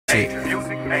Slow.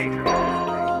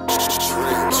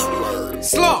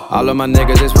 All of my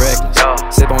niggas is reckless.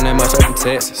 Sip on that much up from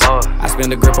Texas. I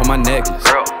spend the grip on my necklace.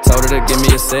 Told her to give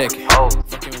me a second.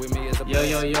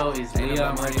 Yo, it's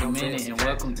Leon recommended, and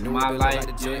welcome to my life.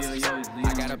 Yo, it's Leon.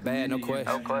 I got a bad, no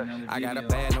question. I got a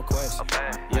bad, no question.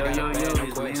 Yo, it's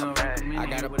Leon recommended. I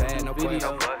got a bad, no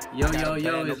question. Yo,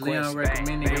 it's Leon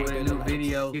recommended here with a new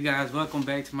video. You guys, welcome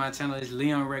back to my channel. It's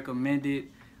Leon recommended.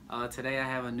 Today I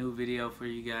have a new video for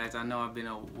you guys. I know I've been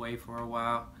away for a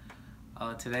while.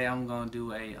 Today I'm gonna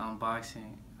do a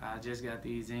unboxing. I just got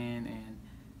these in, and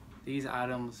these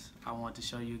items I want to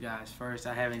show you guys first.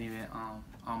 I haven't even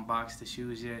unboxed the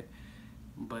shoes yet,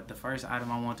 but the first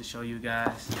item I want to show you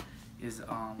guys is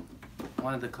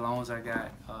one of the colognes I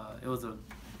got. It was a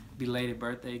belated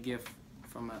birthday gift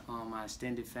from my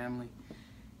extended family,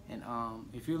 and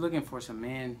if you're looking for some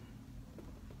men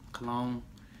cologne,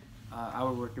 I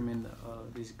would recommend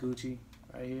this Gucci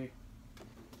right here.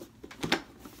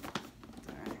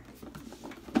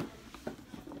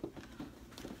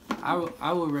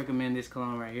 I would recommend this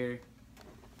cologne right here.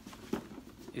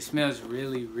 It smells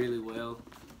really, really well.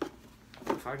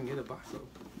 If I can get a box open.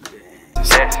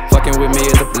 Fucking with me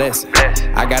is a blessing.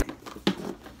 I got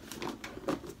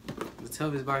the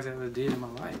toughest box I ever did in my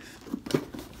life.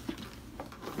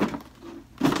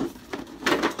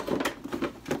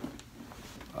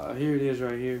 Here it is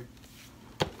right here.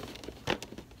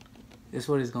 This is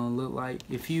what it's gonna look like.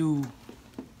 If you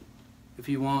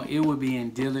want, it would be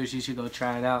in dealers. You should go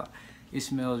try it out. It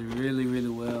smells really, really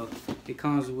well. It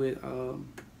comes with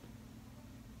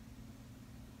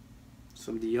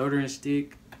some deodorant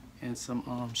stick and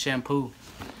some shampoo.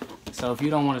 So if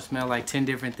you don't want to smell like 10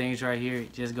 different things right here,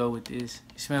 just go with this.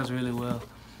 It smells really well.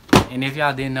 And if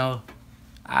y'all didn't know,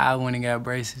 I went and got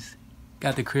braces.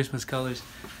 Got the Christmas colors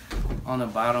on the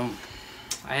bottom.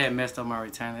 I had messed up my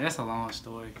retainer. That's a long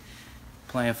story.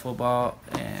 Playing football,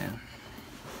 and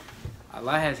a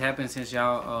lot has happened since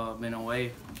y'all been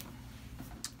away.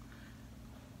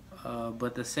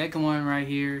 But the second one right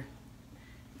here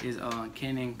is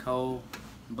Kenneth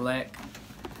Black.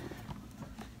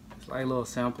 It's like little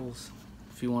samples.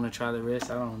 If you want to try the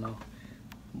rest, I don't know.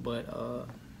 But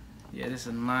yeah, this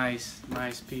is a nice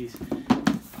piece.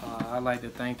 I like to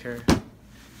thank her,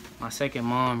 my second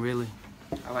mom, really.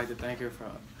 I like to thank her for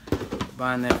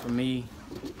buying that for me.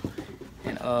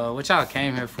 And what y'all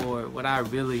came here for, what I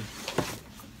really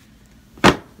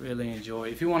enjoy.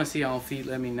 If you want to see it on feet,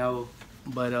 let me know.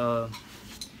 But I'm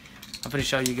gonna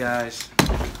show you guys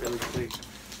really quick.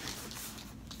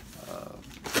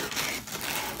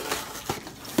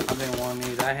 I've been wanting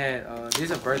these. I had this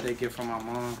is a birthday gift from my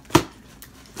mom.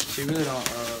 She really don't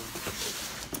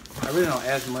I really don't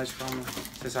ask much from her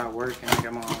since I work and I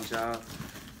got my own job.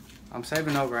 I'm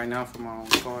saving up right now for my own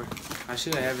car. I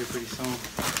should have it pretty soon.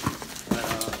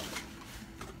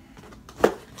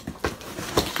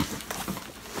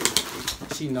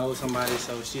 She knows somebody,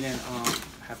 so she didn't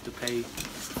have to pay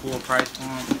full price for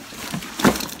them,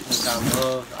 which I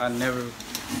love. I never,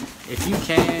 if you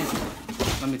can,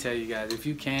 let me tell you guys, if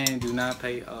you can, do not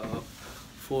pay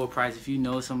full price. If you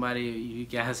know somebody, you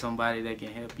got somebody that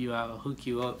can help you out, hook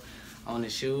you up on the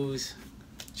shoes,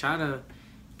 try to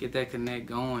get that connect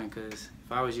going. Cause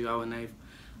if I was you, I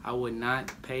would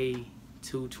not pay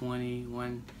 $220,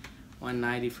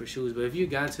 $190 for shoes. But if you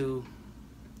got to,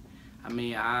 I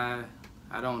mean, I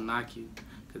don't knock you,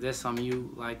 because that's something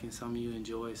you like and something you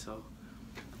enjoy, so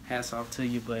hats off to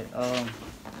you. But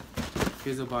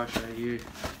here's a box right here.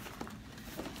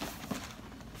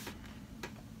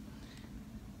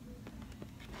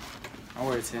 I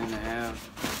wear 10.5.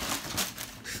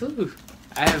 Whew.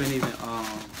 I haven't even,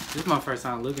 this is my first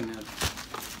time looking at it.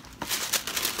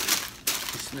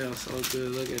 It smells so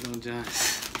good. Look at them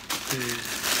giants.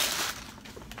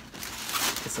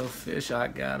 It's official, I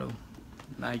got them.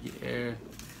 Nike Air.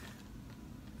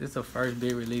 This is the first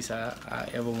big release I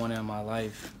ever wanted in my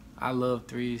life. I love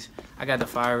threes. I got the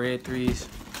fire red threes.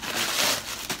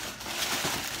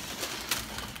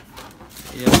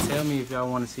 Yeah, tell me if y'all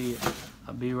want to see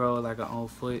a B-roll like an on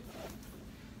foot.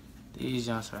 These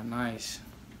jumps are nice.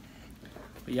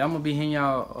 But yeah, I'm gonna be hitting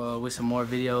y'all with some more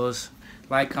videos.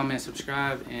 Like, comment,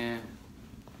 subscribe, and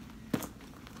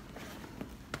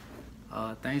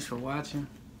thanks for watching.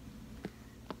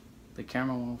 The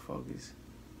camera won't focus.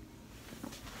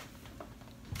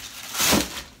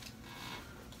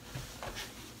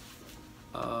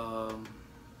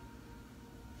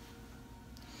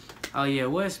 Oh yeah,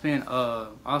 what's been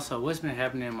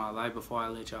happening in my life before I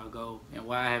let y'all go, and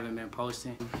why I haven't been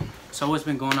posting. So what's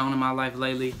been going on in my life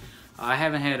lately? I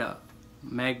haven't had a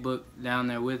MacBook down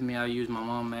there with me. I use my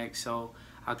mom's Mac, so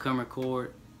I come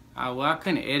record I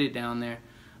couldn't edit down there,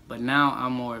 but now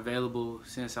I'm more available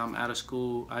since I'm out of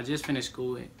school. I just finished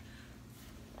school.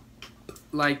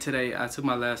 Like today, I took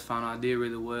my last final. I did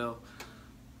really well.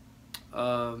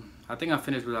 I think I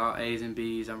finished with all A's and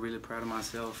B's. I'm really proud of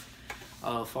myself.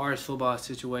 As far as football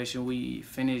situation, we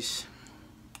finished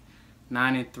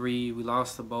 9-3. We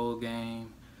lost the bowl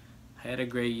game. Had a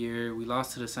great year. We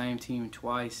lost to the same team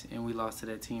twice, and we lost to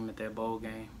that team at that bowl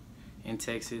game in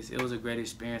Texas. It was a great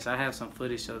experience. I have some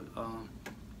footage of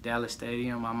Dallas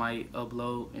Stadium I might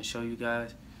upload and show you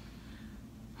guys.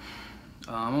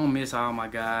 I'm gonna miss all my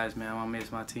guys, man. I'm gonna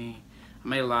miss my team. I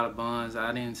made a lot of bonds.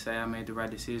 I didn't say I made the right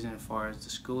decision as far as the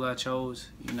school I chose,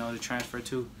 you know, to transfer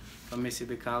to from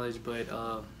Mississippi College. But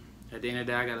at the end of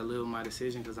the day, I gotta live with my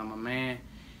decision because I'm a man,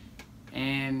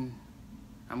 and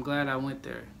I'm glad I went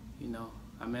there. You know,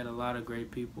 I met a lot of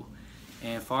great people.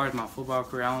 And as far as my football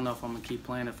career, I don't know if I'm gonna keep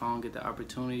playing if I don't get the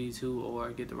opportunity to or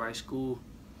get the right school.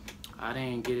 I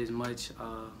didn't get as much.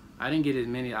 I didn't get as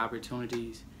many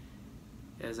opportunities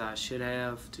as I should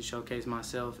have to showcase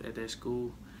myself at that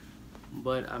school.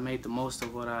 But I made the most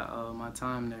of what my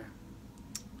time there.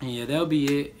 And yeah, that'll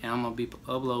be it. And I'm gonna be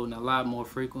uploading a lot more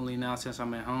frequently now since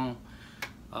I'm at home.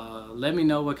 Let me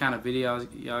know what kind of videos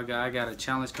y'all got. I got a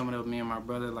challenge coming up with me and my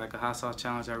brother, like a hot sauce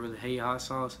challenge. I really hate hot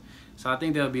sauce, so I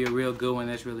think that'll be a real good one.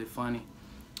 That's really funny.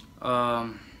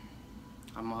 I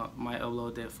might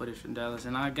upload that footage from Dallas,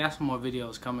 and I got some more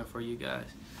videos coming for you guys.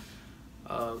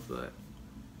 But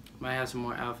might have some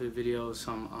more outfit videos,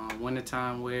 some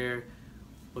wintertime wear,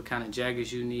 what kind of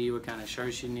jackets you need, what kind of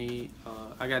shirts you need.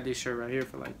 I got this shirt right here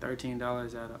for like $13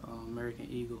 out of American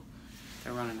Eagle.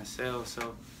 They're running a sale,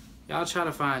 so y'all try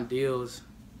to find deals,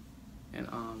 and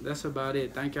that's about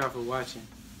it. Thank y'all for watching.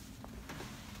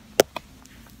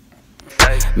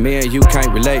 Me and you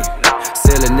can't relate.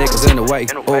 Silly niggas in the way.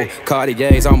 Oh,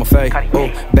 Cartier's on my face. Oh,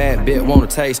 bad bitch wanna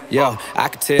taste. Yo, I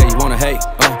can tell you wanna hate.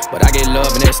 But I get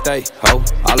love in that state. Oh,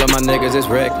 all of my niggas is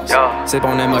reckless. Sip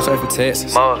on that much from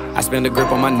Texas. I spend the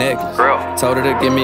grip on my necklace. Told her to give me